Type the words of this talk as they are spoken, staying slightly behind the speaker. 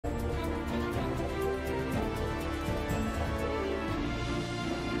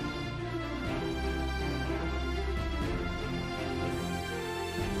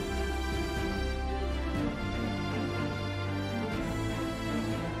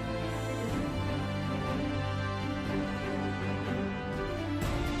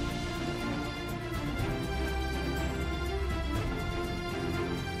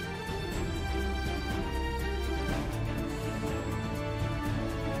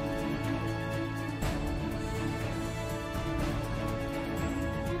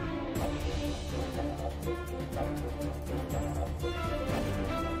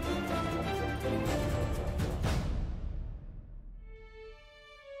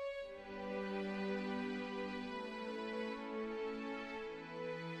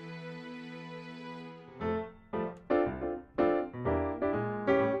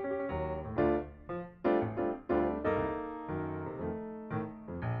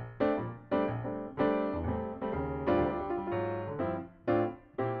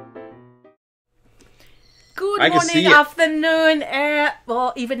Good morning, afternoon,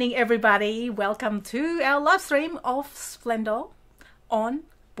 well, evening, everybody. Welcome to our live stream of Splendor on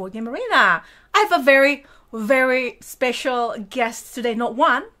Board Game Arena. I have a very, very special guest today. Not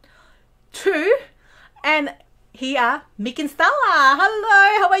one, two, and here are Mik and Starla.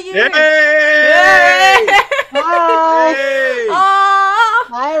 Hello, how are you? Hey! Yay! Hi! Hey! Oh,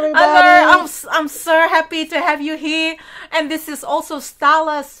 hi, everybody. Hello. I'm so happy to have you here. And this is also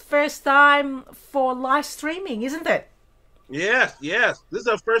Starla's first time for live streaming, isn't it? Yes, yes. This is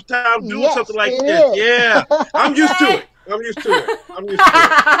our first time doing something like this. Is. Yeah. I'm used to it.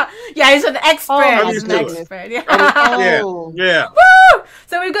 Yeah, he's an expert. I'm used to it. Yeah. Woo!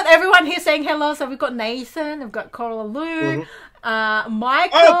 So we've got everyone here saying hello. So we've got Nathan, we've got Coral Lou,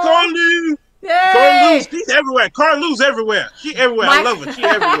 Michael. Oh, Coral Lou! Coral Lou, she's everywhere. Coral Lou's everywhere. She everywhere. I love her. She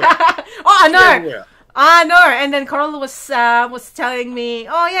everywhere. Oh, I know. I know. And then Coral was telling me,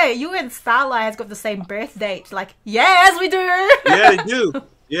 oh yeah, you and Stella has got the same birth date. Like, yes, we do. Yeah, they do.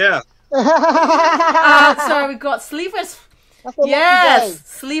 Yeah. So we got Sleevers. Yes,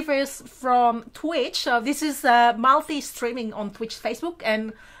 Sleevers from Twitch. So this is multi-streaming on Twitch, Facebook,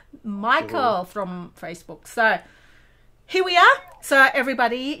 and Michael from Facebook. So here we are. So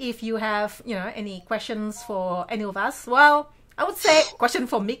everybody, if you have any questions for any of us, well, I would say question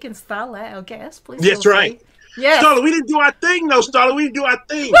for Mik and Starla, I guess. Please. That's right. Yes. Starla, we didn't do our thing, though. Starla, we didn't do our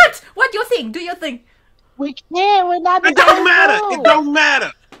thing. What? What your thing? Do your thing. We can't. We're not. It don't matter. It don't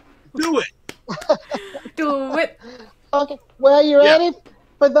matter. Do it. Do it. Okay. Well, you ready?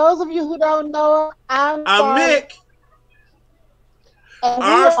 For those of you who don't know, I'm Mik.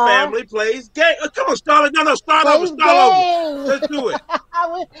 Our family plays game. Oh, come on, Starla. No, start over. Let's do it.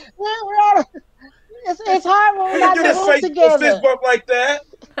 we're on it's hard when we're not together. Fist bump like that.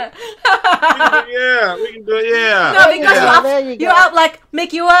 We can do it. Yeah. No, because you're out like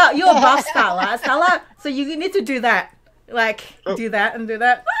Mik. You're above Starla. So you need to do that. Like do that and do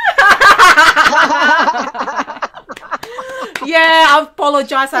that. Yeah, I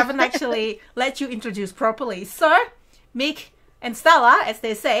apologize. I haven't actually let you introduce properly. So, Mik and Stella, as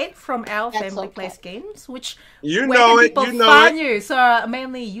they say, from our family plays games, which where can people find you? So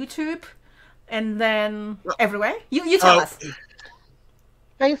mainly YouTube, and then everywhere. You tell us.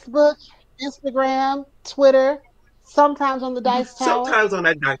 Facebook, Instagram, Twitter. Sometimes on the Dice Tower. Sometimes on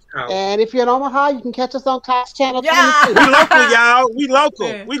that Dice Tower. And if you're in Omaha, you can catch us on Cox Channel 22. We local, y'all. We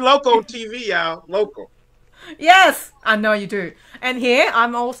local. We local on TV, y'all. Local. Yes, I know you do. And here,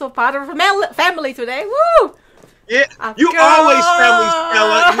 I'm also part of a family today. Woo! Yeah, you always family,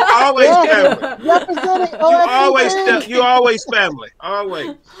 Stella. You always family. You always family.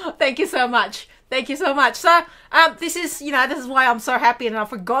 Always. Thank you so much. Thank you so much. So, this is why I'm so happy, and I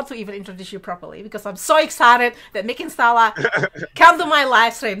forgot to even introduce you properly because I'm so excited that Mik and Starla come to my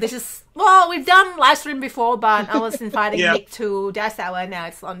live stream. This is, well, we've done live stream before, but I was inviting Mik to Dice Tower. Now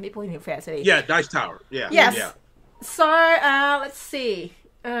it's on Meeple University. Yeah, Dice Tower. Yeah. Yes. Yeah. So, let's see.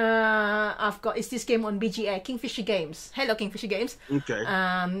 I've got, is this game on BGA, Kingfisher Games. Hello, Kingfisher Games. Okay.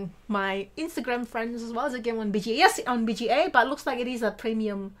 My Instagram friends as well is a game on BGA. Yes, on BGA, but it looks like it is a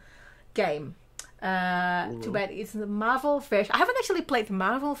premium game. Too bad it's the Marvel version. I haven't actually played the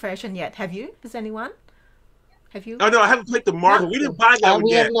Marvel version yet. Have you? Does anyone? Have you? Oh no, I haven't played the Marvel. We didn't buy that one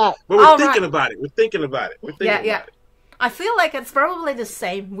yet. But we're thinking about it. We're thinking about it. I feel like it's probably the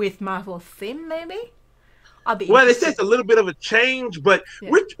same with Marvel theme, maybe. It's just a little bit of a change, but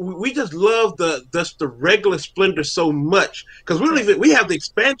we just love the regular Splendor so much because we have the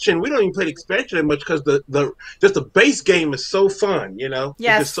expansion. We don't even play the expansion that much because the base game is so fun. Yes.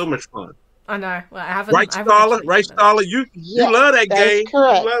 It's just so much fun. I know. Well, I haven't. Right, Starla. You love that game.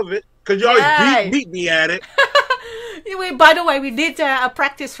 Correct. You love it because you always beat me at it. By the way, we did a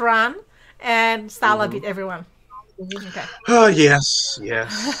practice run, and Starla beat everyone. Okay. Oh yes.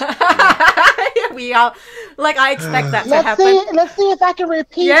 We are like I expect that to happen. Let's see if I can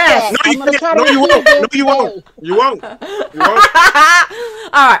repeat that. No, you won't. You won't. All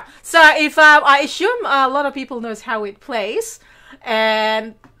right. So if I assume a lot of people knows how it plays,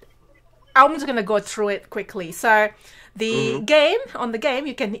 and I'm just gonna go through it quickly. So the game,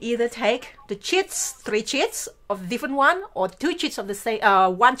 you can either take the cheats, 3 cheats of a different one, or 2 cheats of the same,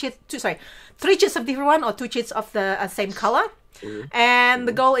 3 cheats of different one, or 2 cheats of the same color. And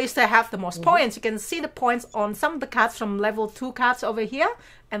the goal is to have the most points. You can see the points on some of the cards from level 2 cards over here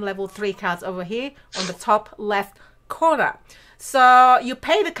and level 3 cards over here on the top left corner. So you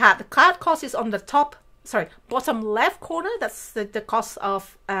pay the card. The card cost is on the bottom left corner. That's the cost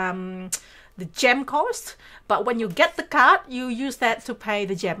of the gem cost. But when you get the card, you use that to pay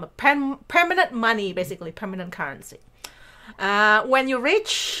the gem. Permanent money, basically, permanent currency. When you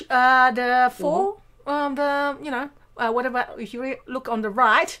reach the whatever. If you look on the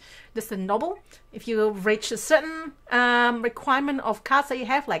right, there's the noble. If you reach a certain requirement of cards that you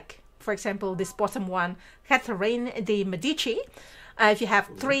have, like for example this bottom one, Catherine de Medici. If you have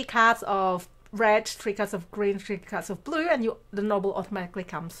 3 cards of red, 3 cards of green, 3 cards of blue, and the noble automatically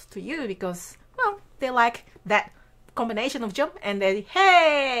comes to you because, well, they like that combination of jump, and they,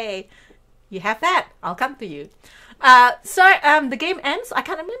 hey, you have that, I'll come to you. The game ends. I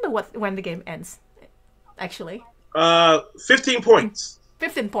can't remember when the game ends, actually. 15 points.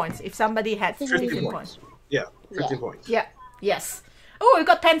 15 points. If somebody had 15 points. Yeah, 15 points. Yeah, yes. Oh, we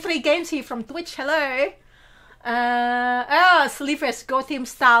got Pen 3 Games here from Twitch. Hello. Sleepers, go Team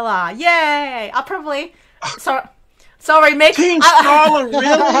Starla. Yay! I'll probably... Sorry, Mik. Team Starla, really?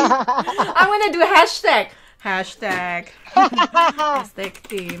 I'm gonna do hashtag. Hashtag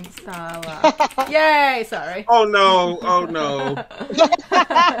Team Starla. Yay! Sorry. Oh no! Oh no!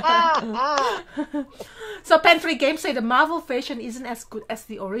 So Pen 3 Games say the Marvel version isn't as good as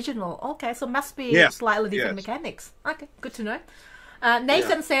the original. Okay, so must be slightly different mechanics. Okay, good to know.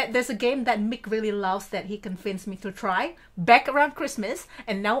 Nathan said there's a game that Mik really loves that he convinced me to try back around Christmas,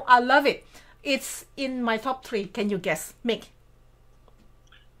 and now I love it. It's in my top 3. Can you guess, Mik?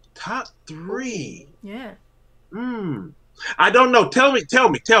 Top 3? Yeah. I don't know. Tell me.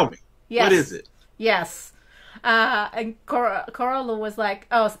 Yes. What is it? Yes. And Coralu was like,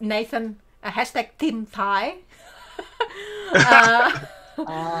 oh, Nathan, hashtag Team Thai.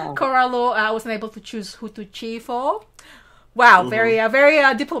 Coralu wasn't able to choose who to cheer for. Wow, very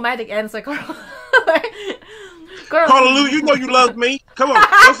diplomatic answer, Coralu. Coralu, you know you love me. Come on,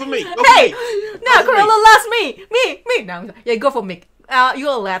 go for me. Go for me. No, Coralu loves me. Me. No, yeah, go for Mik.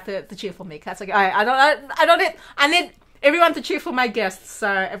 You're allowed to cheer for Mik. That's okay. I need everyone to cheer for my guests, so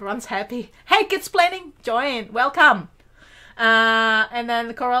everyone's happy. Hey, kids planning, join, welcome. And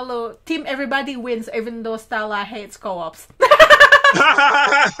then Coralu, team everybody wins, even though Stella hates co-ops.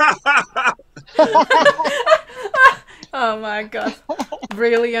 Oh my god,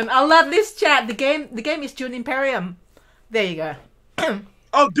 brilliant! I love this chat. The game is June Imperium. There you go.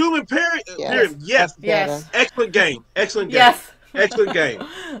 Oh, Doom Imperium. Yes. Excellent game. Yes. Excellent game.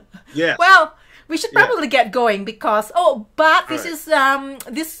 Yes. Well, we should probably get going because this is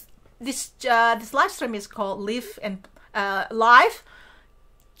this live stream is called Live,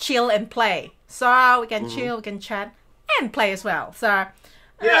 Chill and Play. So we can chill, we can chat and play as well. So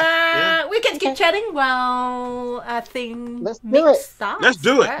we can keep chatting while I think let's do it. Starts. Let's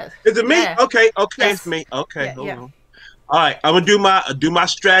do it. Yes. Is it me? Yeah. Okay, yes. It's me. Okay, hold on. All right, I'm gonna do my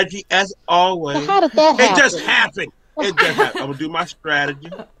strategy as always. How did that happen? It just happened. I'm gonna do my strategy.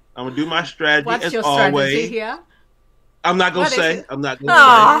 What's as your always. Strategy here? I'm not gonna say. I'm not gonna say.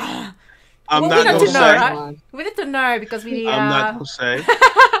 I'm not gonna say. Right? We need to know because we. I'm not gonna say.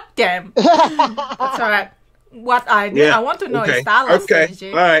 Damn. That's all right. What I need, I want to know is Starla's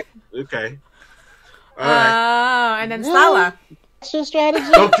strategy. All right. Okay. All right. And then Stella. What's your strategy?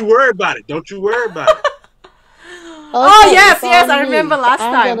 Don't you worry about it. Okay, yes, I remember last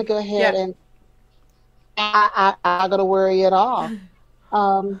time. I'm gonna go ahead and I'm not gonna worry at all.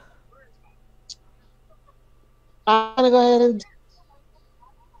 I'm gonna go ahead and.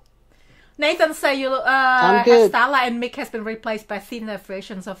 Nathan say Starla and Mik has been replaced by thinner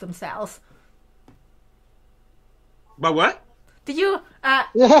versions of themselves. By what? Did you have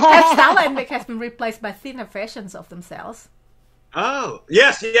Stella and Mik has been replaced by thinner versions of themselves? Oh,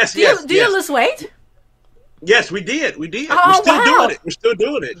 yes. Do you lose weight? Yes, we did. Oh, We're still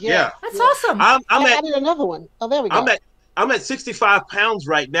doing it. Yeah. That's awesome. I added another one. Oh, there we go. I'm at 65 pounds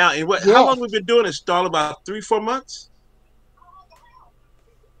right now. And how long we've been doing it, Starla? About 3-4 months?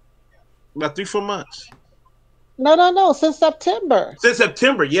 About 3-4 months. No. Since September. Since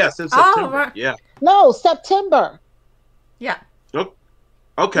September. Right. Yeah. No, September. Yeah. Oh,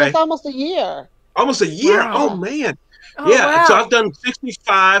 okay. It's almost a year. Almost a year. Wow. Oh man. Wow. So I've done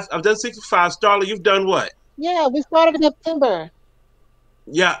 65. Starla, you've done what? Yeah, we started in September.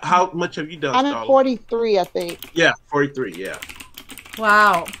 Yeah. How much have you done? I'm at 43, I think. Yeah, 43. Yeah.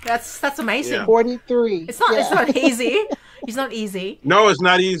 Wow, that's amazing. Yeah. 43. It's not easy. It's not easy. No, it's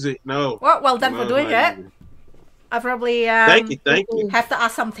not easy. No. Well done for doing it. Easy. I probably thank you. Have to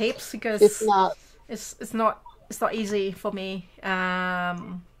ask some tips because it's not easy for me.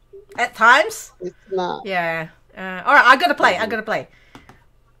 At times. It's not. Yeah. All right, I gotta play.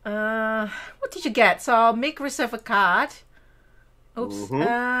 What did you get? So Mik reserve a card. Oops.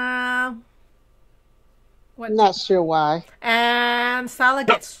 Not sure why. And Starla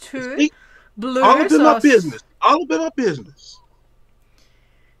gets 2 blue. All of them are business.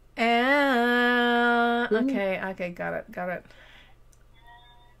 Okay, got it.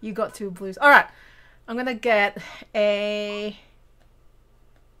 You got 2 blues. All right. I'm gonna get a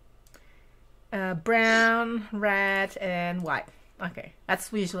brown, red, and white. Okay,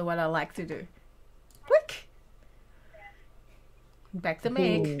 that's usually what I like to do. Click. Back to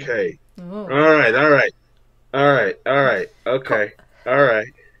Mik. Okay. Ooh. All right. Okay. All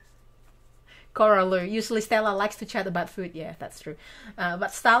right. Coralu. Usually Stella likes to chat about food. Yeah, that's true.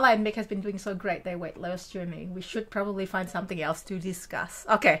 But Starla and Mik has been doing so great their weight loss journey. We should probably find something else to discuss.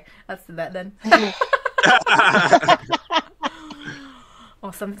 Okay, let's do that then.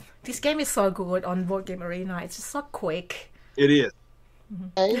 Awesome. This game is so good on Board Game Arena. It's just so quick. It is.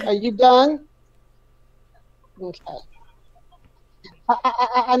 Okay, are you done? Okay.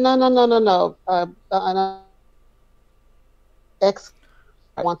 No. X.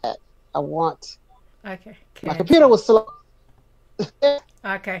 I want that. I want. Okay. My computer was slow.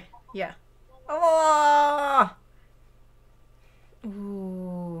 Okay. Yeah. Oh.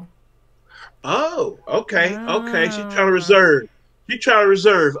 Ooh. Oh. Okay. Okay. She's trying to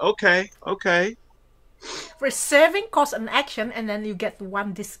reserve. Okay. Reserving costs an action, and then you get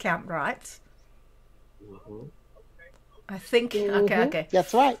 1 discount, right? I think. Okay.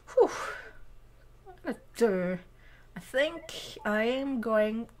 That's right. Whew. What am I gonna do? I think I am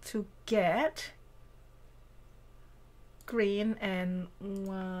going to get green and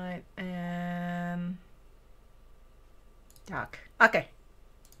white and dark. Okay,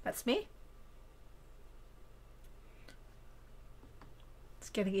 that's me. It's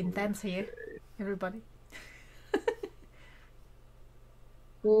getting intense here, everybody.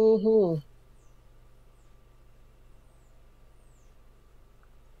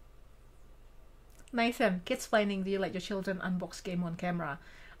 Nathan, Kids Planning, do you let your children unbox game on camera?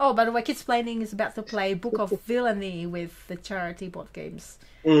 Oh, by the way, Kids Planning is about to play Book of Villainy with the charity board games.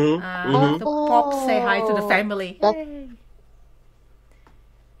 The Pop say hi to the family. Hey.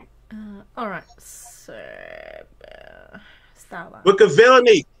 Alright, so Starla. Book of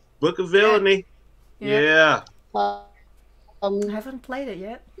Villainy. Yeah. I haven't played it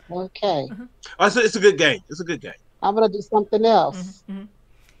yet. Okay. It's a good game. I'm gonna do something else.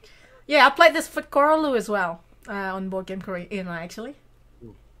 Yeah, I played this for Coralu as well on Board Game Arena, actually.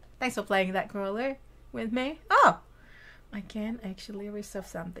 Thanks for playing that, Coralu, with me. Oh, I can actually reserve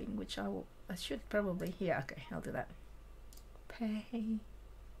something, which I should probably. Yeah, okay, I'll do that. Pay.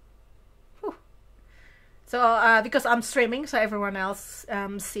 Whew. So because I'm streaming, so everyone else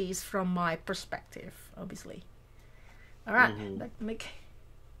sees from my perspective, obviously. All right, let me make.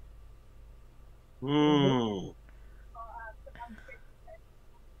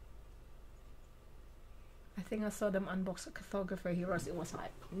 I think I saw them unbox a Cartographer Heroes. It was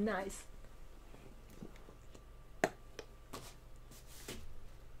like nice.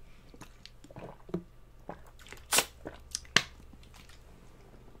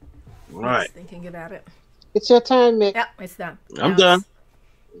 Right. Just thinking about it. It's your turn, Mik. Yeah, it's done. I'm done.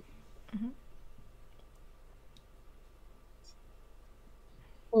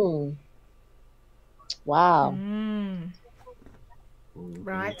 Wow.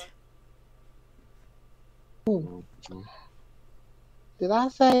 Right. Did I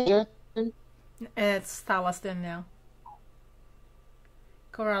say your turn? It's Starla's turn now.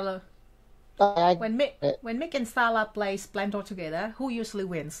 Coralu. When Mik and Starla play Splendor together, who usually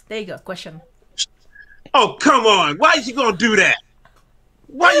wins? There you go. Question. Oh, come on. Why is he going to do that?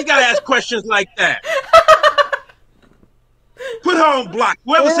 Why you got to ask questions like that? Put her on block.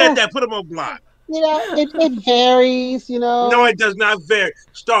 Whoever said that, put him on block. You know, it varies, you know. No, it does not vary.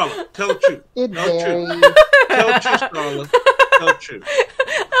 Starla, tell the truth. It varies. Tell the truth, Starla. Tell the truth.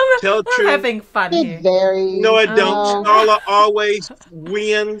 Tell the truth. We're having fun here. It varies. No, it don't. Starla always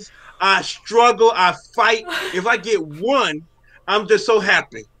wins. I struggle. I fight. If I get one, I'm just so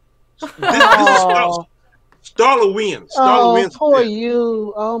happy. This is Starla. Starla wins. Starla wins. Poor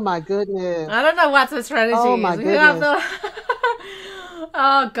you. Oh, my goodness. I don't know what the strategy Oh, my is. goodness.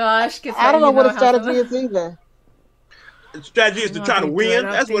 Oh, gosh. I don't know what a strategy is either. The strategy is to try to win.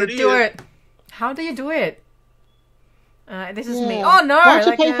 That's what it is. How do you do it? This is me. Oh, no. Why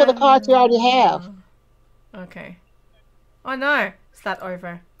don't you pay for the cards you already have? Okay. Oh, no. Start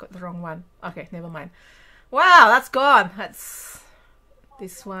over. Got the wrong one. Okay, never mind. Wow, that's gone. That's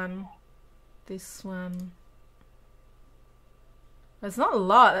this one. This one. There's not a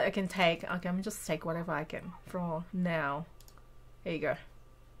lot that I can take. Okay, I'm just take whatever I can for now. There you go.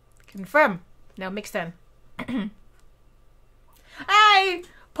 Confirm. Now mix then. Hey!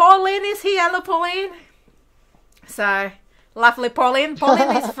 Pauline is here. Hello, Pauline. So, lovely Pauline.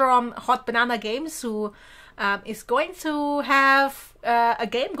 Pauline is from Hot Banana Games, who is going to have a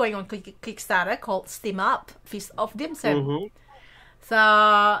game going on Kickstarter called Steam Up, Feast of Dim Sum.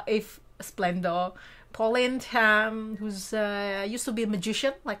 So, if Splendor Pauline, who's used to be a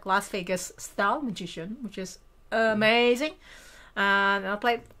magician, like Las Vegas style magician, which is amazing. And I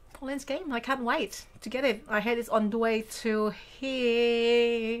played Pauline's game. I can't wait to get it. I had it on the way to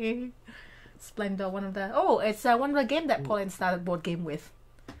here. Splendor, one of the it's one of the game that Pauline started board game with.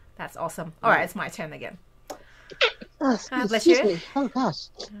 That's awesome. All right, it's my turn again. Bless you. Me. Oh gosh.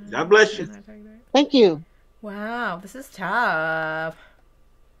 God bless you. Thank you. Wow, this is tough.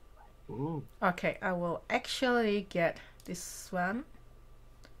 Ooh. Okay, I will actually get this one.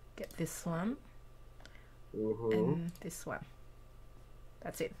 Get this one. And this one.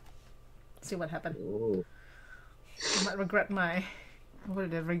 That's it. See what happened. I might regret my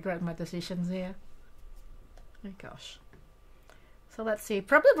decisions here. Oh gosh. So let's see.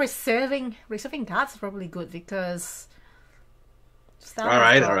 Probably reserving cards is probably good because all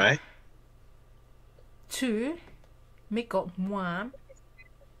right. 2, Mik got 1.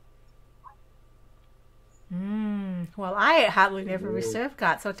 Well, I hardly never reserve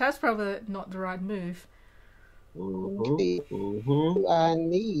cards, so that's probably not the right move. I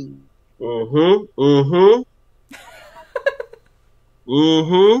need.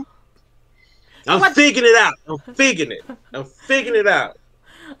 I'm figuring it out.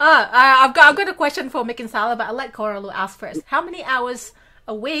 I've got a question for Mik and Starla, but I'll let Coralu ask first. How many hours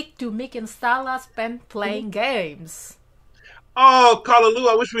a week do Mik and Starla spend playing games? Oh, Coralu,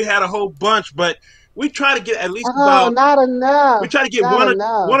 I wish we had a whole bunch, but we try to get at least not enough. We try to get one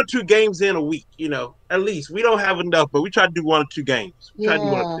or two games in a week, at least. We don't have enough, but we try to do 1 or 2 games. We try to do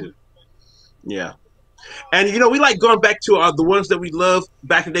 1 or 2. Yeah. And, we like going back to the ones that we loved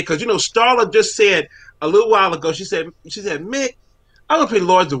back in the day. Because, Starla just said a little while ago, she said, Mik, I'm going to play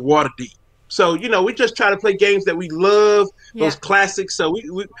Lords of Waterdeep. So, we just try to play games that we love, those classics. So,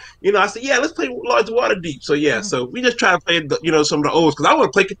 we I said, yeah, let's play Lords of Waterdeep. So, yeah, so we just try to play, some of the olds. Because I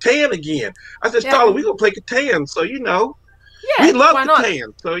want to play Catan again. I said, Starla, we're going to play Catan. So, we love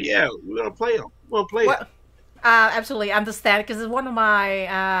Catan. So, yeah, we're going to play them. We're going to play it. Absolutely understand, because it's one of my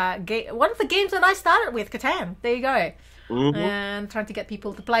one of the games that I started with, Catan. There you go. And trying to get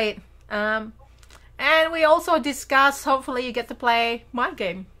people to play it. And we also discuss, hopefully you get to play my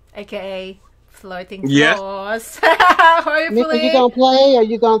game, aka Floating Floors. Hopefully. Mik, are you gonna play or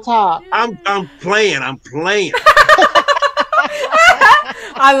you gonna talk? I'm playing.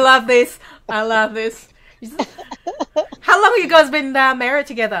 I love this. How long have you guys been married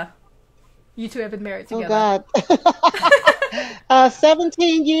together? You two have been married together. Oh God.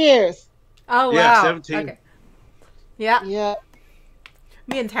 17 years. Oh wow. Yeah, 17. Okay. Yeah. Yeah.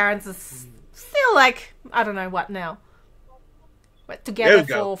 Me and Tarrant is still like, I don't know what now. But together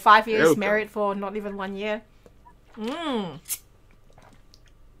for 5 years, married for not even 1 year.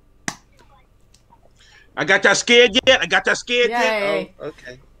 I got y'all scared yet? Oh,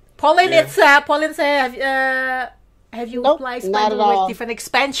 okay. Pauline, Pauline said, have you played Splendor with different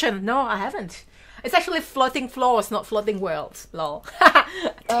expansion? No, I haven't. It's actually Floating Floors, not Floating Worlds. Lol.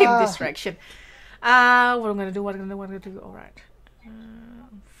 Team distraction. What I'm gonna do? All right.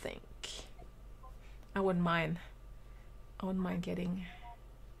 Think. I wouldn't mind getting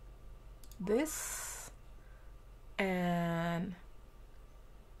this and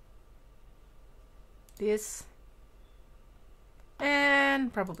this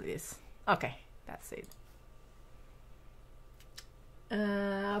and probably this. Okay, that's it.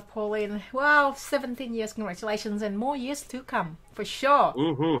 Pauline, wow, 17 years, congratulations, and more years to come, for sure.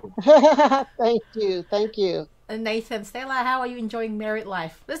 Thank you. And Nathan, Stella, how are you enjoying married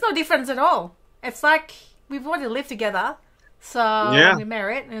life? There's no difference at all. It's like we've already lived together, so we're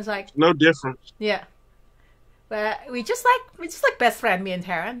married, and it's like no difference. Yeah, but we just like best friend, me and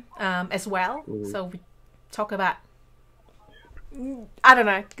Tarrant, as well. So we talk about, I don't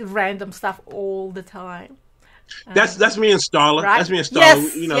know, random stuff all the time. That's me and Starla. Right? That's me and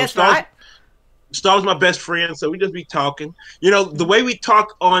Starla. Yes, Starla's my best friend, so we just be talking. The way we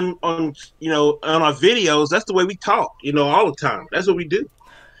talk on our videos, that's the way we talk, all the time. That's what we do.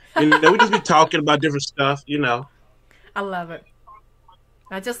 We just be talking about different stuff, I love it.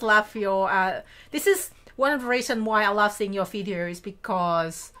 I just love your this is one of the reasons why I love seeing your videos,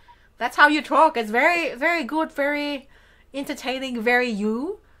 because that's how you talk. It's very, very good, very entertaining, very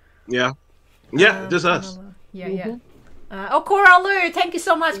you. Yeah, just us. Yeah. Coralu, thank you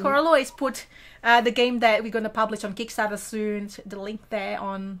so much. Coralu has put the game that we're going to publish on Kickstarter soon, the link there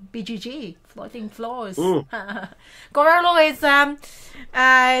on BGG, Floating Floors. Coralu is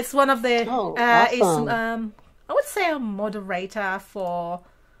it's one of the awesome. I would say a moderator for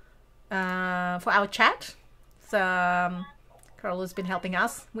our chat. So Coralu's been helping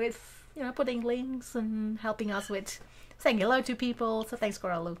us with putting links and helping us with saying hello to people. So thanks,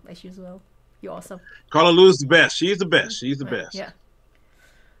 Coralu, as usual. You're awesome. Carla Lou's the best. She's the best. She's the best. Yeah.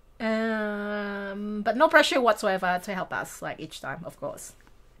 But no pressure whatsoever to help us, like each time, of course.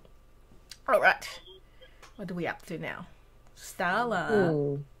 All right. What are we up to now?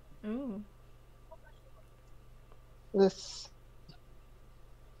 Stella. Ooh. This.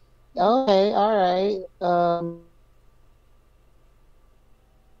 Okay. All right.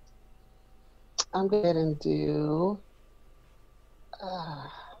 I'm going to do.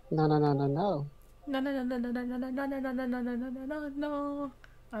 No. No.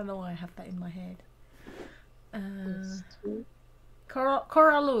 I know I have that in my head.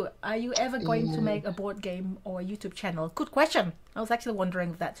 Coralu, are you ever going to make a board game or a YouTube channel? Good question. I was actually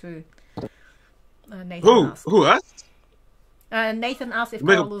wondering that too. Nathan asked. Who, us? Nathan asked if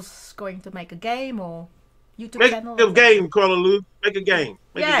Coralu's going to make a game or YouTube channel. Make a game, Coralu. Make a game.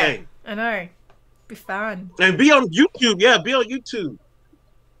 Make a game. I know. Be fun. And be on YouTube. Yeah, be on YouTube.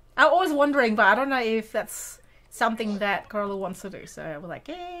 I'm always wondering, but I don't know if that's something that Coralu wants to do. So I was like,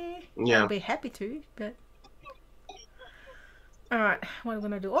 I'll be happy to. But alright, what am I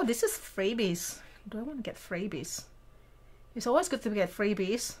going to do? Oh, this is freebies. Do I want to get freebies? It's always good to get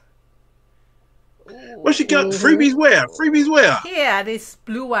freebies. What she got? Freebies where? Freebies where? Yeah, this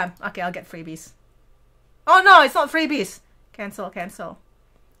blue one. Okay, I'll get freebies. Oh no, it's not freebies. Cancel.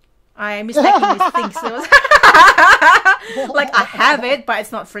 I mistakenly think so. Like I have it, but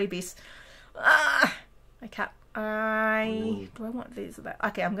it's not freebies. I can't. Do I want this or that?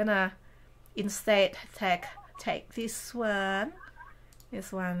 Okay, I'm gonna instead take this one, and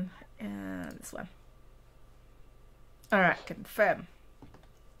this one. All right, confirm.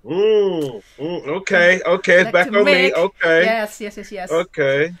 Okay, it's back on me. Okay. Yes.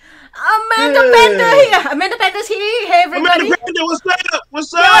 Okay. Amanda Bender here. Amanda Bender's here. Hey, everybody. Amanda Bender, what's up?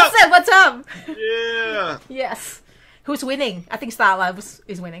 What's up? Yeah. Yes. Who's winning? I think Starla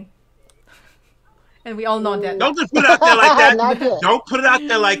is winning. And we all know that. Don't just put it out there like that. Don't put it out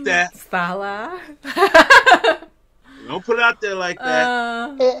there like that. Starla. Don't put it out there like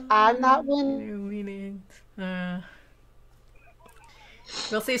that. I'm not winning.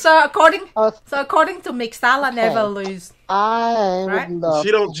 We'll see. So according to Mik, Starla never lose.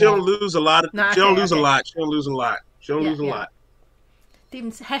 She don't lose a lot. She don't lose a lot.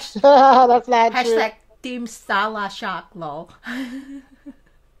 Team That's not hashtag Team Starla Shark lol.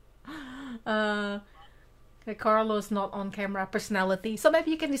 Carlo's not on camera personality, so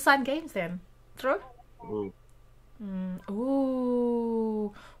maybe you can design games then. True. Ooh.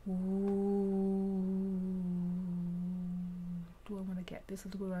 Do I want to get this or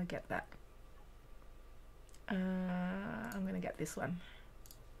do I want to get that? I'm gonna get this one.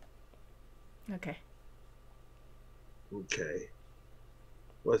 Okay.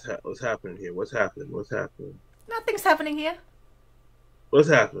 What's happening here? What's happening? Nothing's happening here. What's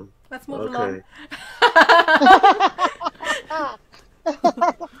happening? Let's move along.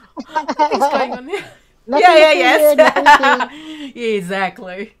 Nothing's going on here. Yes.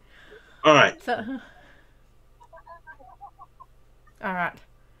 Exactly. All right. All right.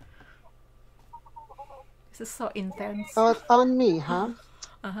 This is so intense. So it's on me, huh?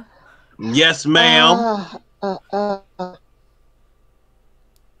 Yes, ma'am.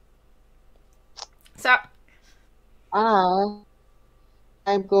 So I'm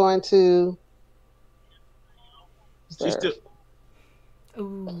going to. She's still.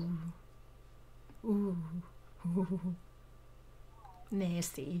 Ooh.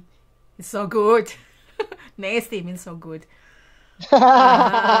 Nasty. It's so good. Nasty means so good.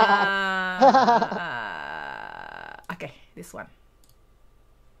 Okay, this one.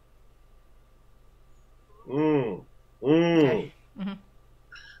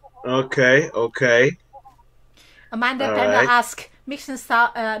 Okay. Amanda Panda asked, Mik and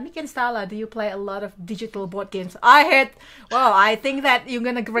Starla, do you play a lot of digital board games? I think that you're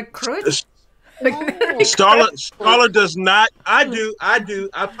gonna recruit. Starla does not. I do. I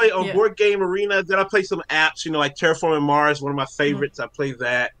play on Board Game Arena. Then I play some apps, like Terraforming Mars, one of my favorites. I play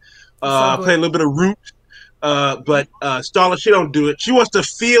that. I play a little bit of Root. But Starla, she don't do it. She wants to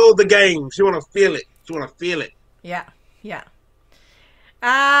feel the game. She want to feel it. Yeah.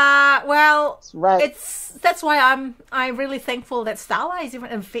 Well, right. That's why I'm really thankful that Stella is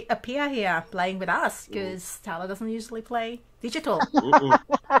even appear here playing with us, because Stella doesn't usually play digital.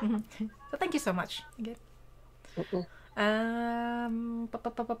 So thank you so much again.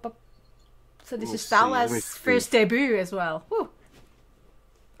 So this is Stella's first debut as well. Woo.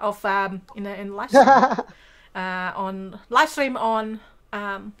 Of in live stream. On live stream on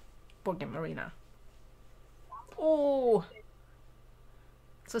Board Game Arena. Oh.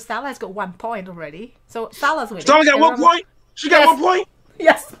 So Stella has got 1 point already. So Stella's winning. Stella got 1 point? She got 1 point?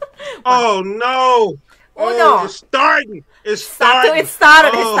 Yes. Oh no! Oh no! It's starting. It's starting. It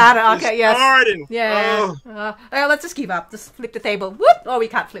started. Oh, it started. Okay, it's yes. Starting. Yeah. Oh. Let's just give up. Just flip the table. Whoop! Oh, we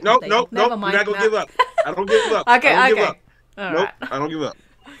can't flip the table. Nope. Never mind. You're not gonna give up. I don't give up. Okay. I don't give Okay. up. All Nope. right. I don't give up.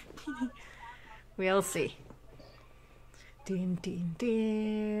 We'll see. Din din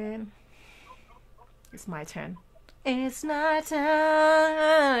din. It's my turn. It's my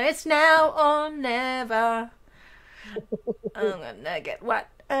turn. It's now or never. I'm gonna get what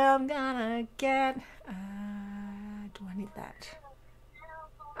I'm gonna get. Do I need that?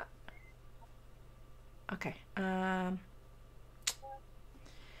 Okay.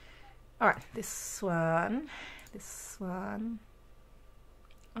 Alright, this one. This one.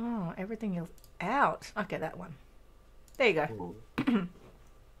 Oh, everything is out. Okay, that one. There you go.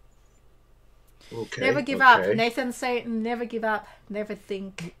 Okay. Never give up. Nathan say never give up. Never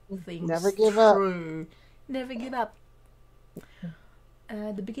think things Never give through. Never give up.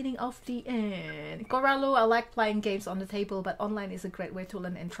 The beginning of the end. Coralu, I like playing games on the table, but online is a great way to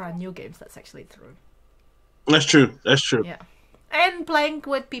learn and try new games. That's actually true. That's true. That's true. Yeah. And playing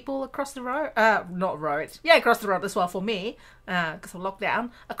with people across the road. Not road. Yeah, across the road as well for me. Because of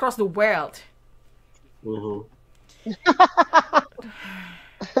lockdown. Across the world.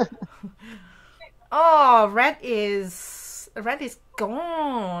 Oh, red is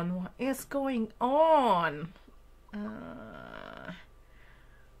gone. What is going on?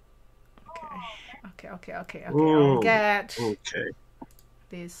 Okay. I'll get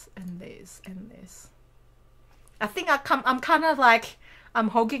this and this and this. I think I'm kind of like I'm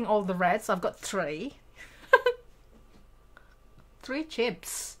hogging all the reds. I've got 3. 3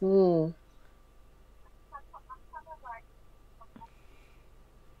 chips. Mm.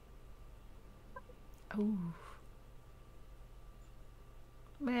 Oh.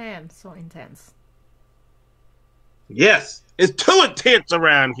 Man, so intense. Yes, it's too intense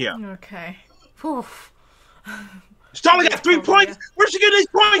around here. Okay. Whew. Starla got 3 points. Where'd she get these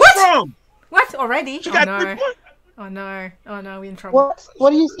points from? What already? She got 3 points. Oh no! We're in trouble. What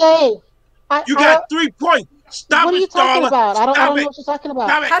do you say? You got 3 points. Stop what it, are you talking Starla. about? I don't know Stop what you're talking about.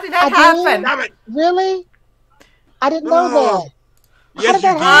 Stop it. How did that I happen? Stop it. Really? I didn't know that. Yes, How did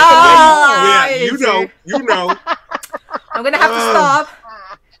that you did. happen? Yeah, you know. I'm gonna have to stop.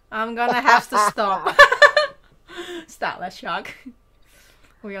 I'm gonna have to stop. Start, let's shock.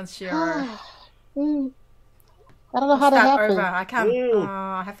 We unsure. I don't know how that Start happened. over. I can't.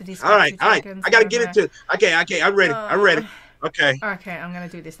 I have to discuss. All right. I gotta get it to. Okay. I'm ready. Okay. Okay, I'm gonna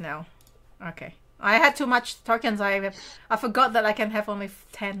do this now. Okay. I had too much tokens. I forgot that I can have only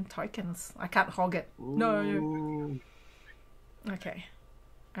 10 tokens. I can't hog it. No. Okay.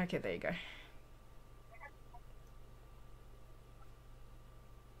 Okay, there you go.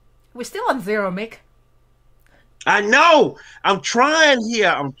 We're still on 0, Mik. I know. I'm trying here.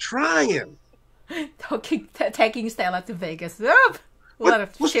 I'm trying. Taking Stella to Vegas. Oh, a lot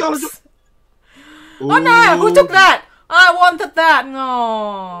of what's chips. Oh no! Who took that? I wanted that.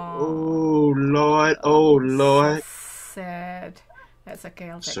 No. Oh Lord. Oh Lord. So sad. That's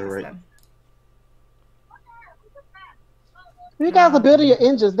okay. I'll take Sorry. this then. You guys are building your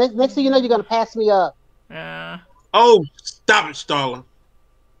engines. Next thing you know, you're gonna pass me up. Oh, stop it, Starla.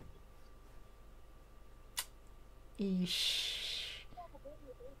 Eesh.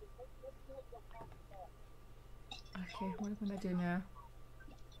 Okay, what am I gonna do now?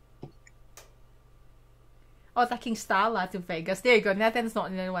 Oh, taking Starla to Vegas. There you go. Nathan's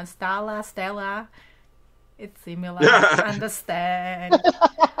not the only one. Starla, Stella. It's similar. Understand.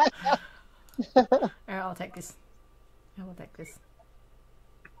 Alright, I'll take this. I will take this.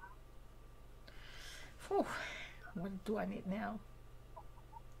 Whew. What do I need now?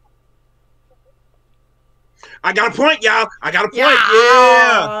 I got a point, y'all. I got a point.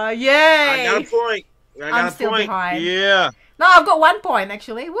 Yeah. Yay. I got a point. I'm still behind. Yeah. No, I've got 1 point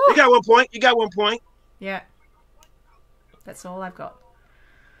actually. Woo. You got 1 point. You got 1 point. Yeah. That's all I've got.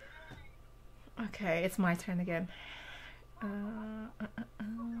 Okay, it's my turn again. I'd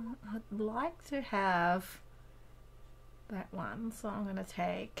like to have that one, so I'm gonna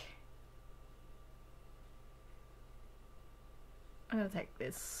take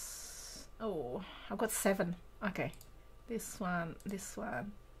this. Oh, I've got 7. Okay, this one, and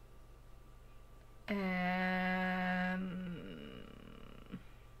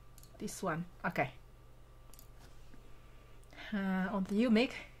this one. Okay. On to you,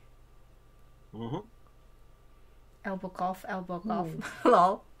 Mik. Elbow cough.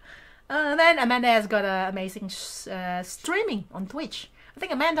 Lol. Then Amanda has got an amazing streaming on Twitch. I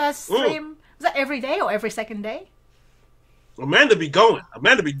think Amanda stream. Is that every day or every second day? Amanda be going.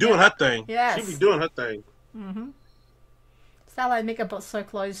 Amanda be doing her thing. Yes. She be doing her thing. Stella and Mik are both so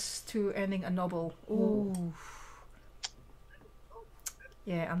close to earning a noble. Ooh.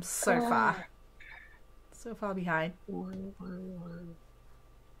 Yeah, I'm so far. So far behind.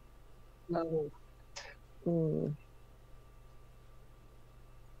 No.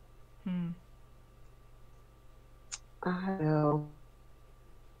 I know.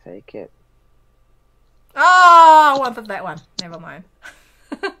 Take it. Oh, I wanted that one. Never mind.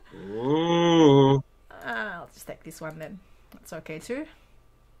 I'll just take this one then. That's okay too.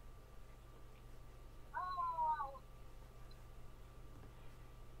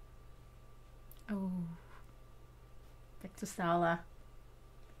 Oh. Back to Stella.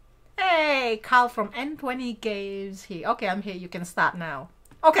 Hey, Carl from N20 Games here. Okay, I'm here. You can start now.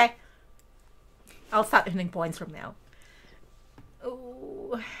 Okay. I'll start earning points from now.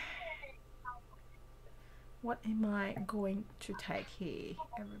 Oh. What am I going to take here,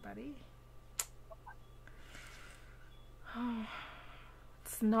 everybody? Oh,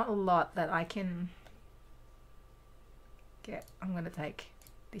 it's not a lot that I can get. I'm gonna take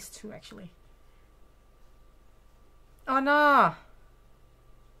these two actually. Oh no!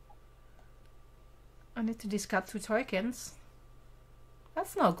 I need to discard 2 tokens.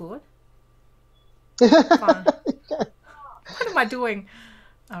 That's not good. Fine. What am I doing?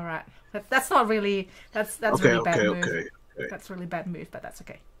 All right. That's not really. That's okay, really bad move. Okay. That's really bad move, but that's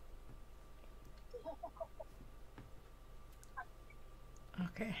okay.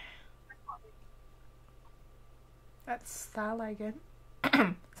 Okay. That's Starla again.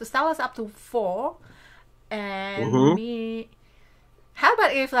 So Starla's up to 4, and me. How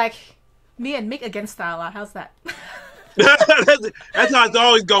about if like me and Mik against Starla? How's that? That's how it's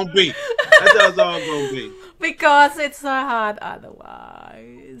always gonna be. That's how it's always gonna be. Because it's so hard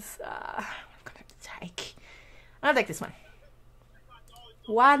otherwise. I'm gonna take this one.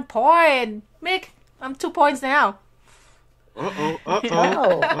 1 point. Mik, I'm 2 points now.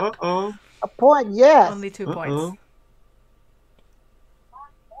 Uh-oh. A point, yes. Only 2 points.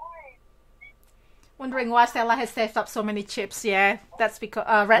 Wondering why Stella has saved up so many chips. Yeah, that's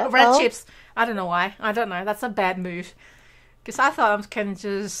because red chips. I don't know why. I don't know. That's a bad move. Because I thought I can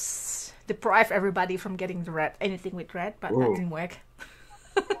just deprive everybody from getting the red, anything with red, but that didn't work.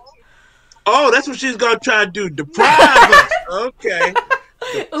 Oh, that's what she's gonna try to do. Deprive us. Okay.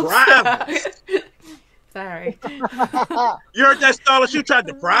 Deprive us. Sorry. You heard that, Stella? She tried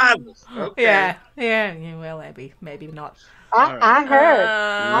to deprive us. Okay. Yeah. Well, maybe not. I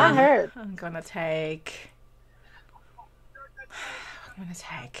heard. I'm gonna take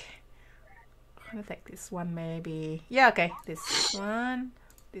this one maybe. Yeah, okay. This one,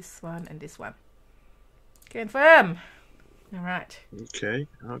 and this one. Confirm. All right. Okay.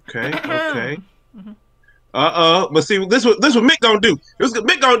 But see, this what Mik gonna do. This what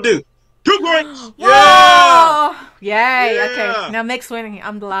Mik gonna do. 2 points. Yeah. Yay. Yeah. Okay. Now Mik's winning.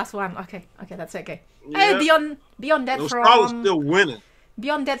 I'm the last one. Okay. That's okay. Yeah. Hey, beyond that from Starla's still winning.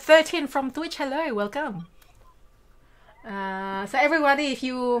 Beyond that 13 from Twitch. Hello, welcome. So everybody,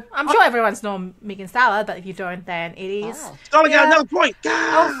 I'm sure everyone's known Mik and Starla, but if you don't, then it is. Starla got another point.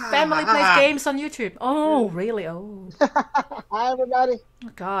 Oh, family plays games on YouTube. Oh, really? Oh. Hi, everybody. Oh,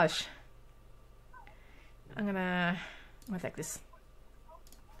 gosh. I'm gonna take this.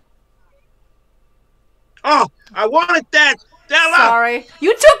 Oh, I wanted that. Stella. Sorry,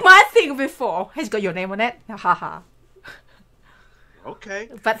 you took my thing before. It's got your name on it. Haha. Okay.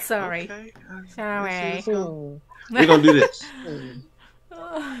 But sorry. Okay. Sorry. We're gonna do this.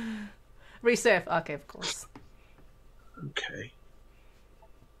 Reserve. Okay, of course. Okay.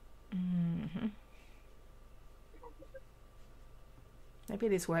 Maybe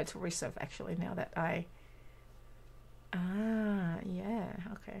it is word to reserve actually. Now that I. Yeah.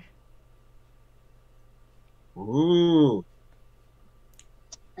 Okay. Ooh.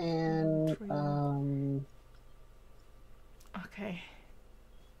 And Okay.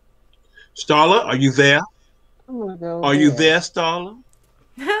 Starla, are you there? Are you there, Starla?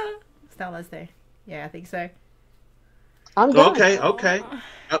 Stella's there. Yeah, I think so. I'm done. Okay.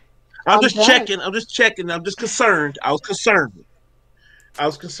 I'm just checking. I'm just concerned. I was concerned.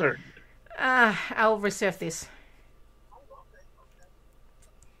 I'll reserve this.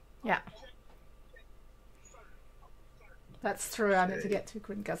 Yeah. That's true. I need to get 2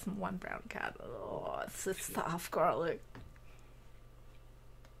 green cards and 1 brown card. Oh, it's tough, girl. Look.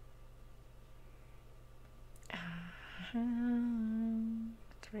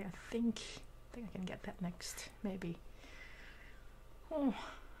 Three. I think I can get that next. Maybe. Oh.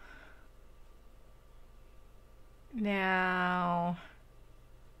 Now.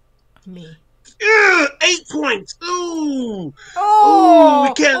 Me. 8 points. Ooh. Oh.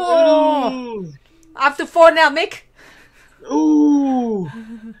 We can't. Oh. Ooh. Up to 4 now, Mik. Ooh.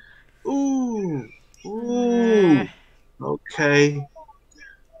 Ooh. Ooh. Okay.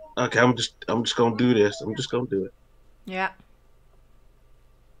 Okay, I'm just gonna do this. I'm just gonna do it. Yeah.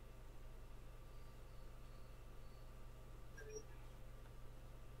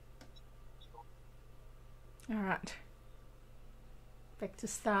 All right. Back to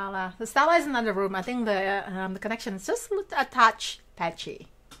Starla. The Starla is in another room. I think the connection is just a touch patchy,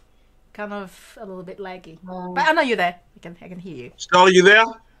 kind of a little bit laggy. But I know you're there. I can hear you. Stella, you there?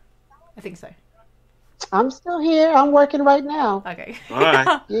 I think so. I'm still here. I'm working right now. Okay. All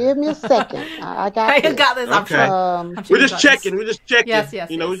right. Give me a second. I got this. got this. I'm Okay. sure. I'm sure We're you just got checking. this. We're just checking. Yes,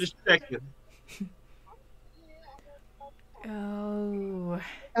 yes, You know, yes. we're just checking. Oh.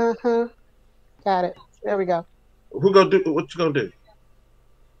 Uh-huh. Got it. There we go. Who gonna do? What you gonna do?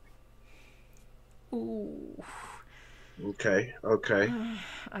 Ooh. Okay. Okay.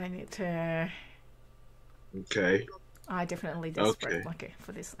 I need to. Okay. I definitely desperate. Okay,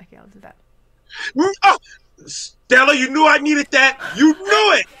 for this. Okay, I'll do that. Oh, Stella, you knew I needed that. You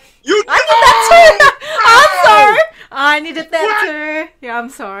knew it. You knew I need that too. I'm sorry. I needed that too. Yeah, I'm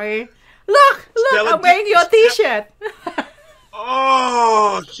sorry. Look, Stella, I'm wearing your T-shirt.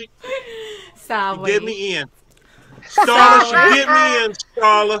 Oh, she did me in. Starla, she did me in.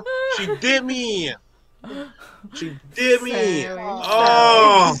 Starla, she did me in. She did me in.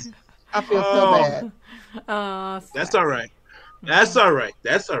 Oh, I feel so bad. Oh, that's all right. That's all right.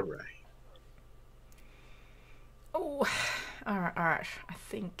 That's all right. Oh, all right. I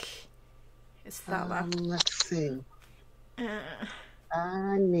think it's that left. Let's see.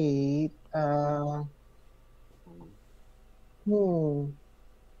 I need. I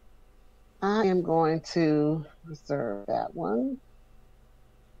am going to reserve that one.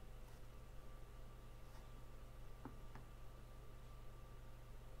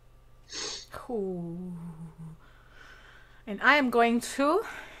 Cool. And I am going to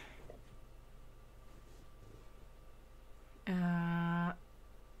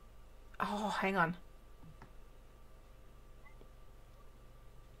oh, hang on.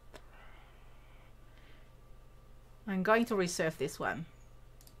 I'm going to reserve this one.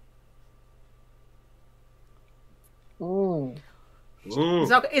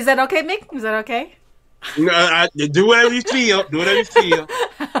 Is that okay, Mik? Is that okay? No, do whatever you feel. Do whatever you feel.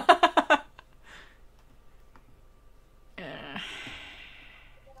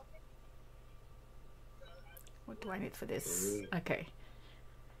 What do I need for this? Okay.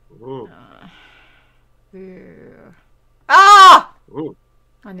 Ah!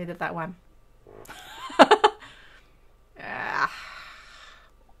 I needed that one.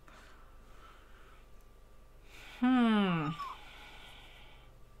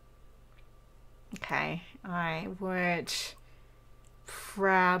 Okay, I would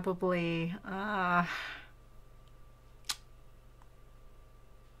probably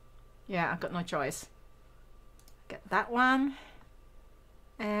yeah, I've got no choice. Get that one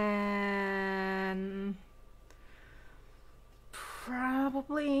and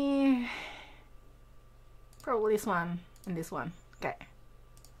probably this one and this one. Okay.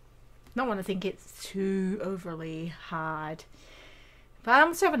 Don't want to think it's too overly hard. But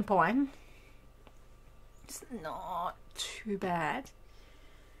I'm 7 point. It's not too bad.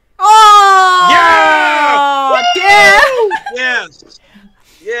 Oh! Yeah! Yeah! Yes.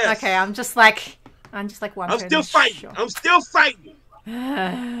 Yes. Okay, I'm just like one. I'm still fighting. Short. I'm still fighting.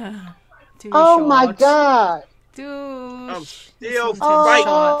 Oh my God. Dude. I'm still fighting.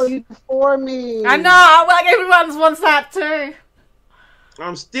 Oh, you before me. I know. Like everyone wants that too.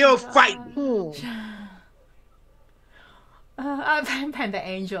 I'm still fighting. Panda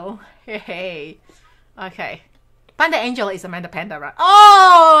Angel. Hey. Okay. Panda Angel is Amanda Panda, right?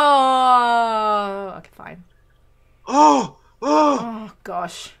 Oh! Okay, fine. Oh! Oh,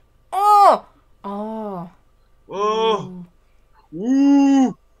 gosh. Oh! Oh. Oh.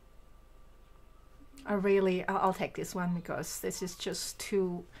 Ooh. I'll take this one because this is just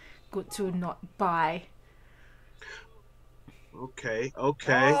too good to not buy. Okay. Oh,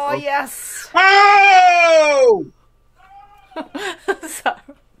 yes. Oh! Sorry.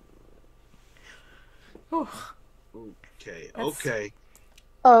 Okay.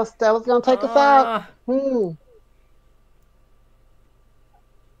 Oh, Stella's gonna take us out.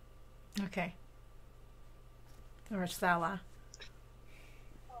 Okay. Or Stella.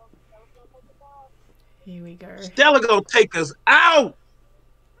 Here we go. Stella gonna take us out.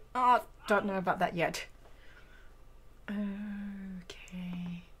 Oh, don't know about that yet.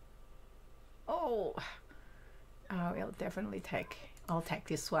 Okay. Oh, I'll definitely I'll take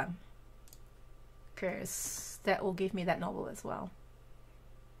this one. Because that will give me that novel as well.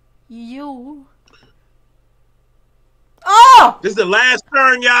 You. Oh! Oh! This is the last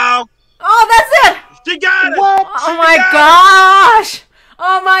turn, y'all. Oh, that's it! She got it! What? Oh my gosh!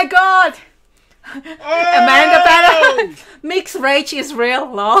 Oh my god! Amanda Banner, Mik's rage is real,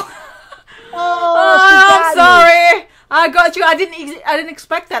 lol. I'm sorry. I got you. I didn't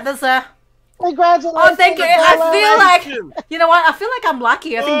expect that. There's a. Congratulations! Oh, thank you. I feel like, you know what? I feel like I'm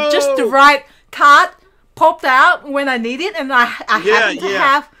lucky. I think just the right card popped out when I need it, and I happen to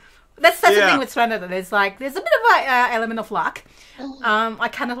have. That's the thing with Splendor. It's like there's a bit of an element of luck. I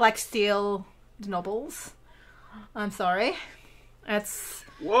kind of like steal the nobles. I'm sorry. That's.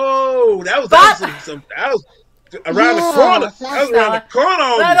 Whoa! That was around the corner. That was around the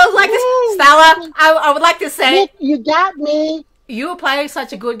corner. I was like this, Stella. I would like to say, Mik, you got me. You were playing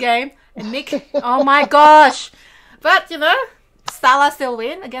such a good game, and Mik. Oh my gosh! But you know, Stella still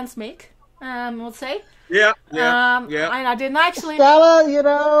win against Mik. We'll say. Yeah. I didn't actually. Stella, you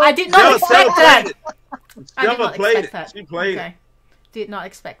know. I did not expect that. Stella played it. She played it. Did not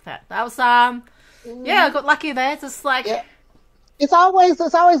expect that. That was yeah, I got lucky there. Just like. Yeah. It's always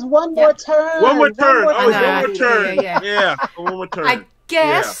one more turn. One more turn. Always one more turn. Yeah. One more turn. I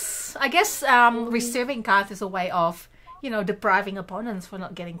guess receiving cards is a way of, you know, depriving opponents for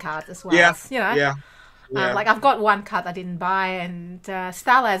not getting cards as well. Yeah. You know. Yeah. Like I've got one card I didn't buy, and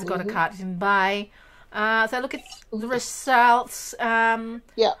Stella has got a card I didn't buy. So look at the results. The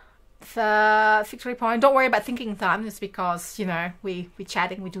victory point. Don't worry about thinking time. It's because, you know, we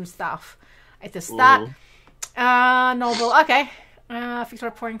chatting, we do stuff at the start. Noble. Okay.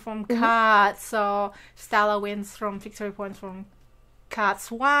 Victory point from cards. So Stella wins from victory points from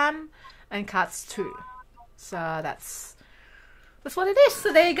cards 1 and cards 2. So that's what it is.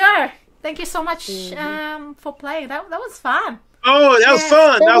 So there you go. Thank you so much for playing. That was fun. Oh, that was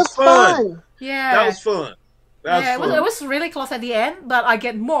fun. That was fun. Yeah. That was fun. It was really close at the end, but I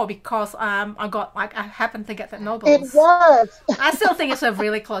get more because I happened to get that noble. It was. I still think it's a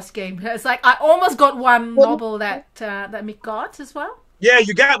really close game. It's like I almost got one noble that Mik got as well. Yeah,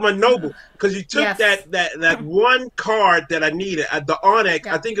 you got my noble because you took that one card that I needed, the Onyx.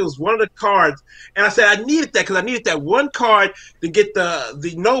 I think it was one of the cards, and I said I needed that because I needed that one card to get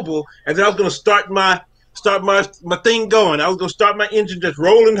the noble, and then I was going to start my thing going. I was going to start my engine just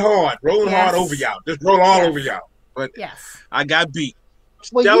rolling hard over y'all, just roll all over y'all. But I got beat.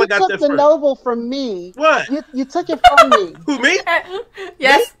 Well, Stella you got took the noble from me. What? You took it from me. Who, me?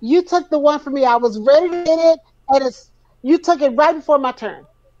 Yes. You took the one from me. I was ready to get it, and you took it right before my turn.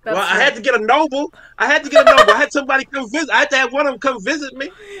 Well, I had to get a noble. I had somebody come visit. I had to have one of them come visit me.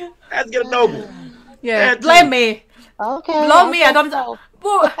 I had to get a noble. Yeah, blame me. Okay. Blame me. I don't. So.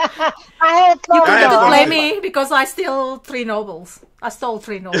 I had you can't blame me because I stole 3 nobles. I stole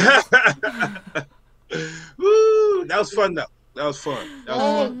 3 nobles. Woo, that was fun though. That was fun.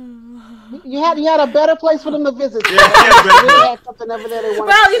 You had a better place for them to visit. Yeah, had something over there they wanted.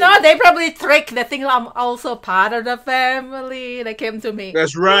 Well, you know, they probably trick. They think I'm also part of the family. They came to me.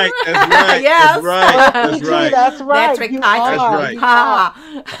 That's right. That's right. Yes. That's right. That's right. That's right. They tricked. That's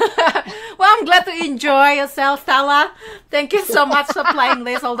right. Well, I'm glad to enjoy yourself, Stella. Thank you so much for playing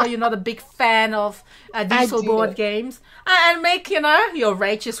this. Although you're not a big fan of diesel board games, and Mik, you know, your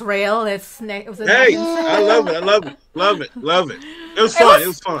rage is real. It was I love it. I love it. Love it. Love it. It was fun. It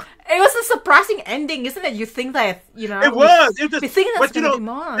was fun. It was a surprising ending, isn't it? You think that, you know... It was. It was just, thinking that's going to be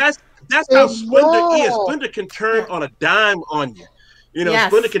more. That's how Splendor is. Splendor can turn on a dime on you. You know,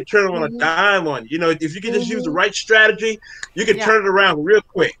 Splendor can turn on a dime on you. You know, if you can just use the right strategy, you can turn it around real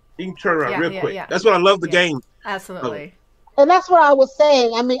quick. You can turn it around real quick. That's what I love the game. Absolutely. And that's what I was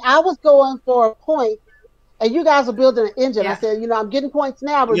saying. I mean, I was going for a point, and you guys are building an engine. I said, you know, I'm getting points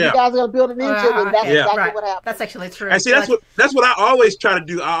now, but you guys are going to build an engine, and that's exactly what happened. That's actually true. And see, that's what I always try to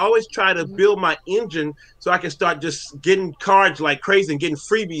do. I always try to build my engine so I can start just getting cards like crazy and getting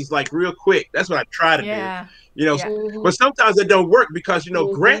freebies like real quick. That's what I try to do. You know, but sometimes it don't work because, you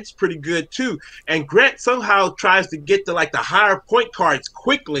know, Grant's pretty good too. And Grant somehow tries to get to like the higher point cards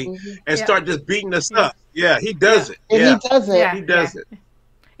quickly and start just beating us up. Yeah, he does it. And he does it. He does it.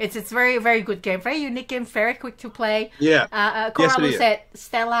 It's very, very good game. Very unique game. Very quick to play. Yeah. Coralu said,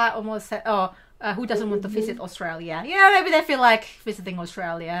 Stella almost said, who doesn't want to visit Australia? Yeah, maybe they feel like visiting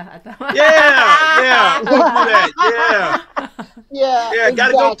Australia. Yeah. We'll do that. Yeah.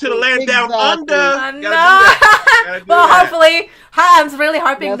 Gotta go to the land down under. Well, hopefully, I'm really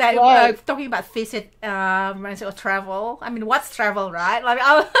hoping that talking about visit or travel. I mean, what's travel, right? Like,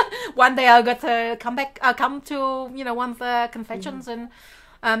 one day I'll get to come back. I'll come to, you know, one of the conventions and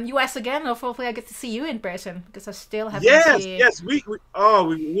US again, or hopefully I get to see you in person because I still haven't seen. Yes, we would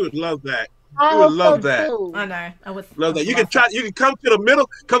love that. You would love that. Too. I know. I would love that. You can try. You can come to the middle.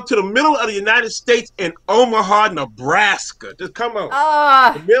 Come to the middle of the United States in Omaha, Nebraska. Just come on.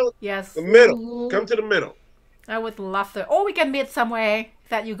 The middle. Yes. The middle. Come to the middle. I would love to. Or we can meet somewhere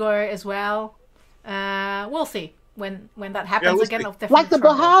that you go as well. We'll see when that happens again. Like the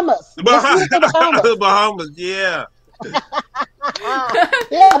Bahamas. The Bahamas. Yeah.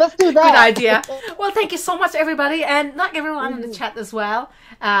 Yeah, let's do that. Good idea. Well, thank you so much, everybody, and not everyone in the chat as well.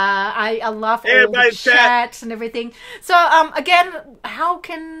 I love all the chats and everything. So, again, how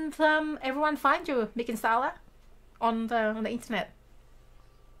can everyone find you, Mik and Starla, on the internet?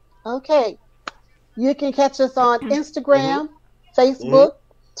 Okay, you can catch us on Instagram, Facebook,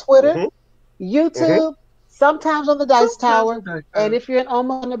 Twitter, YouTube, sometimes on the Dice Tower, and if you're in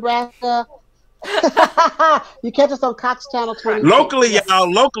Omaha, Nebraska. You catch us on Cox Channel 20. Locally, y'all.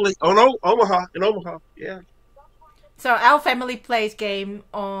 Locally, Omaha, in Omaha. Yeah. So our family plays games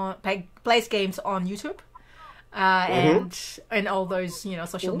on YouTube, and all those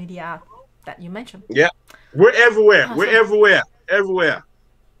social media that you mentioned. Yeah, we're everywhere. Awesome. We're everywhere.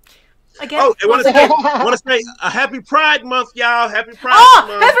 Again, I want to say a happy Pride Month, y'all. Happy Pride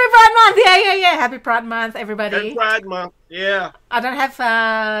Month. Happy Pride Month. Yeah. Happy Pride Month, everybody. Happy Pride Month. Yeah. I don't have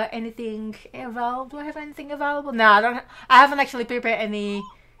anything available. Do I have anything available? No, I don't. I haven't actually prepared any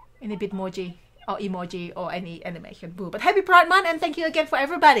Bitmoji or emoji or any animation. Boo. But happy Pride Month, and thank you again for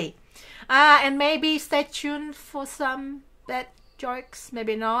everybody. And maybe stay tuned for some bad jokes.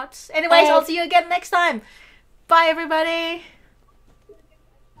 Maybe not. Anyways, I'll see you again next time. Bye, everybody.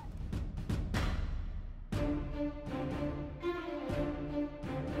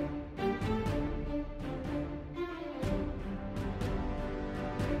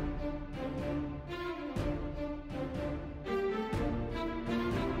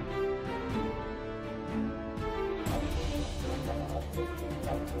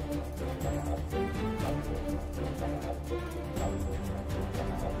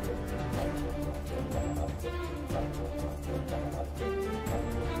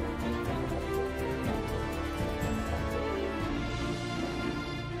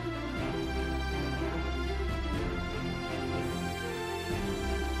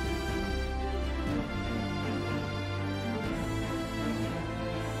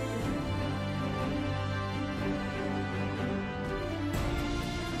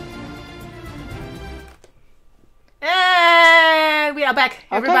 We are back,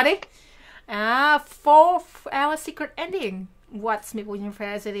 everybody. For our secret ending. What's Meeple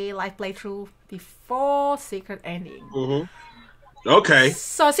University live playthrough before secret ending? Okay.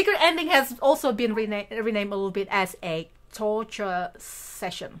 So secret ending has also been renamed a little bit as a torture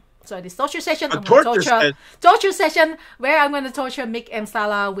session. So this torture session, torture session where I'm going to torture Mik and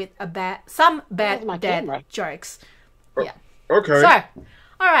Starla with some bad dad jokes. Yeah. Okay. So,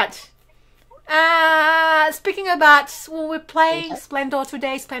 all right. Speaking about, we're playing Splendor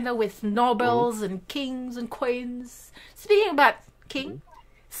today. Splendor with nobles and kings and queens. Speaking about king,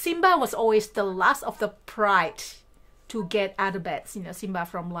 Simba was always the last of the pride to get out of bed. You know, Simba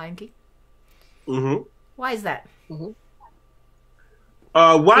from Lion King. Why is that?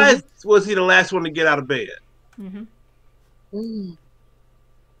 Why was he the last one to get out of bed?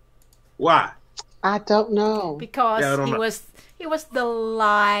 Why? I don't know. Because he was the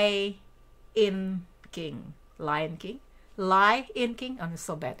Lion King. I'm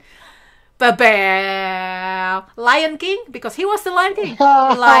so bad. Lion King, because he was the Lion King.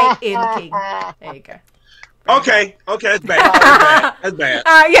 Lion King. There you go. Okay, that's bad. That's bad.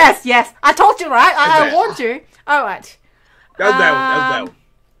 Yes. I told you, right? I warned you. All right. That's that one.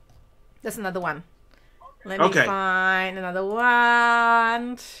 That's another one. Let me find another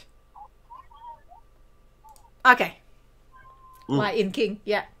one. Okay. Lion King.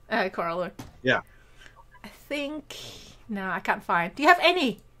 Yeah. Coraline. Yeah. I think... No, I can't find. Do you have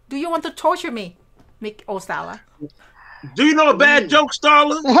any? Do you want to torture me, Mik or Starla? Do you know a bad joke,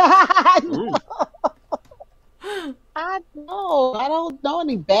 Starla? I don't know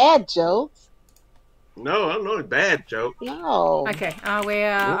any bad jokes. No, I don't know any bad joke. No. Okay, I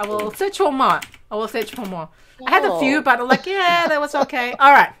will search for more. I had a few, but I'm like, yeah, that was okay.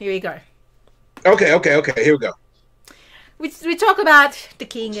 All right, here we go. Okay, here we go. We talk about the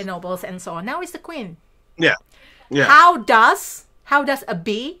king and nobles and so on. Now it's the queen. Yeah. How does a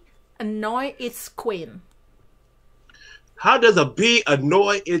bee annoy its queen? How does a bee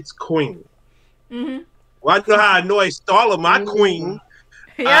annoy its queen? Well, I know how I annoy Starla, my queen.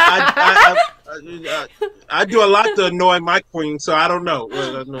 Yeah. I do a lot to annoy my queen, so I don't know.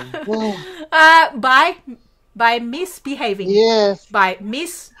 By misbehaving. Yes. By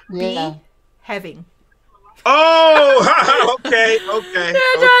misbehaving. Oh, okay.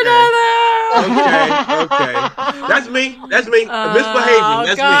 Okay. That's me. Misbehaving.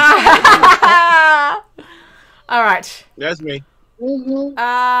 That's me. All right. That's me.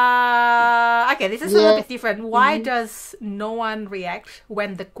 Okay, this is a little bit different. Why does no one react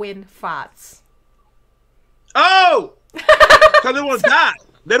when the queen farts? Oh! Because they want to die.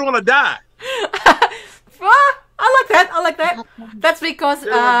 They don't want to die. I like that. That's because,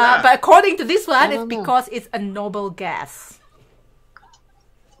 but according to this one, it's because it's a noble gas.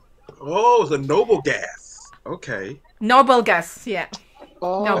 Oh, it's a noble gas. Okay. Noble gas, yeah.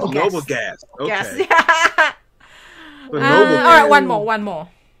 Oh. Noble gas. Okay. Gas. All right, one more.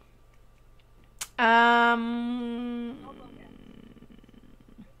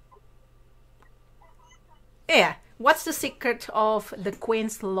 Yeah. What's the secret of the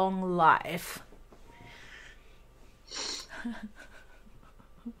queen's long life?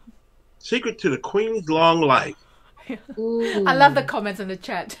 Secret to the queen's long life. I love the comments in the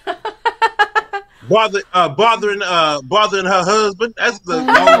chat. Bothering her husband. That's the long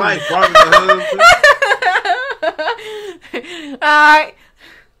life. Bothering her husband.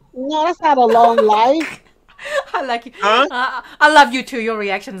 No, that's not a long life. I like it. Huh? I love you too. Your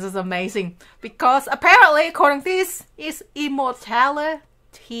reactions is amazing because apparently, according to this, is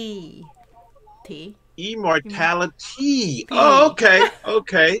immortality. Immortality. Oh,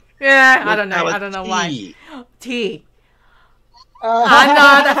 okay. Yeah, I don't know why. T. I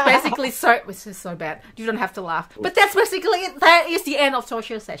know that's basically this is so bad. You don't have to laugh, but that's basically it. That is the end of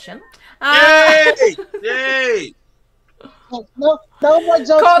social session. Yay! No more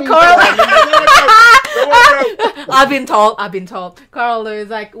jokes. I've been told. Coral is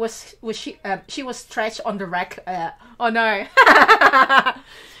like, was she? She was stretched on the rack. Oh no.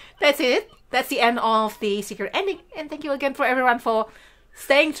 That's it. That's the end of the secret ending. And thank you again for everyone for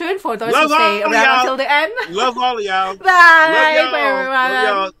staying tuned. For those who stay around until the end. Love all of y'all. Bye, everyone.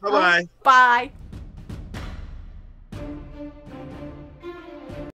 Love y'all. Bye-bye. Bye.